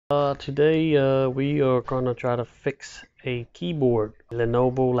Today we are gonna try to fix a keyboard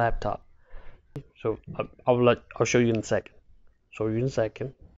Lenovo laptop. So I'll show you in a second.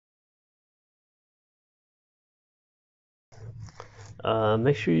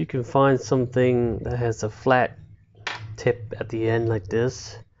 Make sure you can find something that has a flat tip at the end like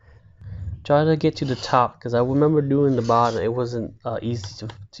this. Try to get to the top because I remember doing the bottom. It wasn't easy to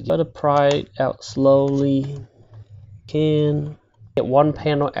try to pry it out slowly. Can get one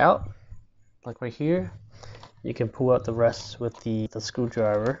panel out, like right here. You can pull out the rest with the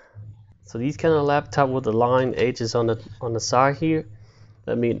screwdriver. So these kind of laptop with the line edges on the side here,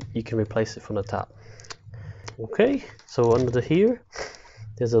 that means you can replace it from the top. Okay, so under here,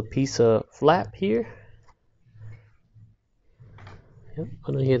 there's a piece of flap here. Yep,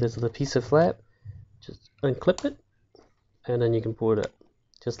 under here there's a piece of flap. Just unclip it, and then you can pull it up,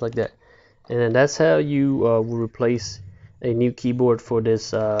 just like that. And then that's how you will replace a new keyboard for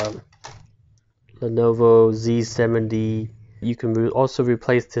this Lenovo Z70. You can also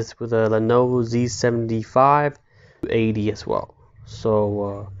replace this with a Lenovo z75 80 as well.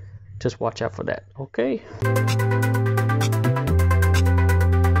 So just watch out for that. Okay.